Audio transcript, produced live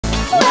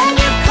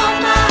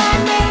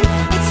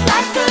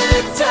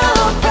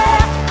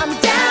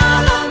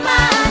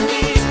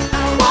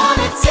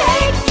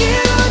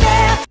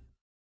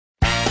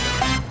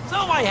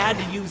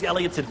use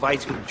Elliot's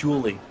advice with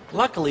Julie.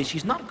 Luckily,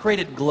 she's not great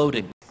at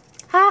gloating.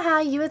 Haha,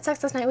 you had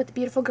sex last night with the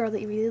beautiful girl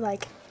that you really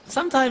like.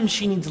 Sometimes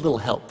she needs a little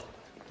help.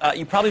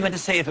 You probably meant to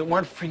say if it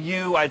weren't for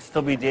you, I'd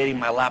still be dating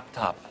my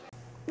laptop.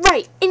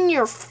 Right, in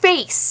your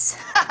face!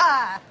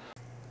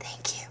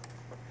 Thank you.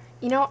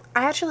 You know,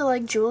 I actually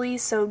like Julie,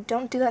 so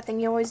don't do that thing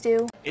you always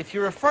do. If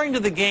you're referring to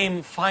the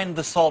game Find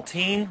the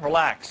Saltine,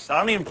 relax. I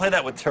don't even play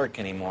that with Turk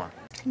anymore.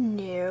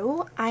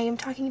 No, I am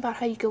talking about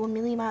how you go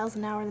 1,000,000 miles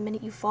an hour the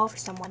minute you fall for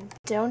someone.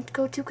 Don't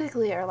go too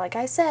quickly, or like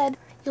I said,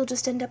 you'll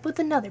just end up with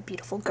another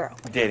beautiful girl.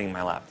 Dating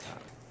my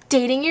laptop.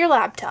 Dating your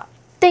laptop.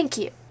 Thank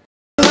you.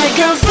 Like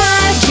a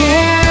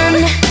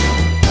virgin,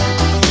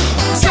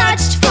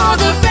 touched for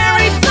the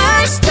very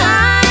first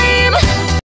time.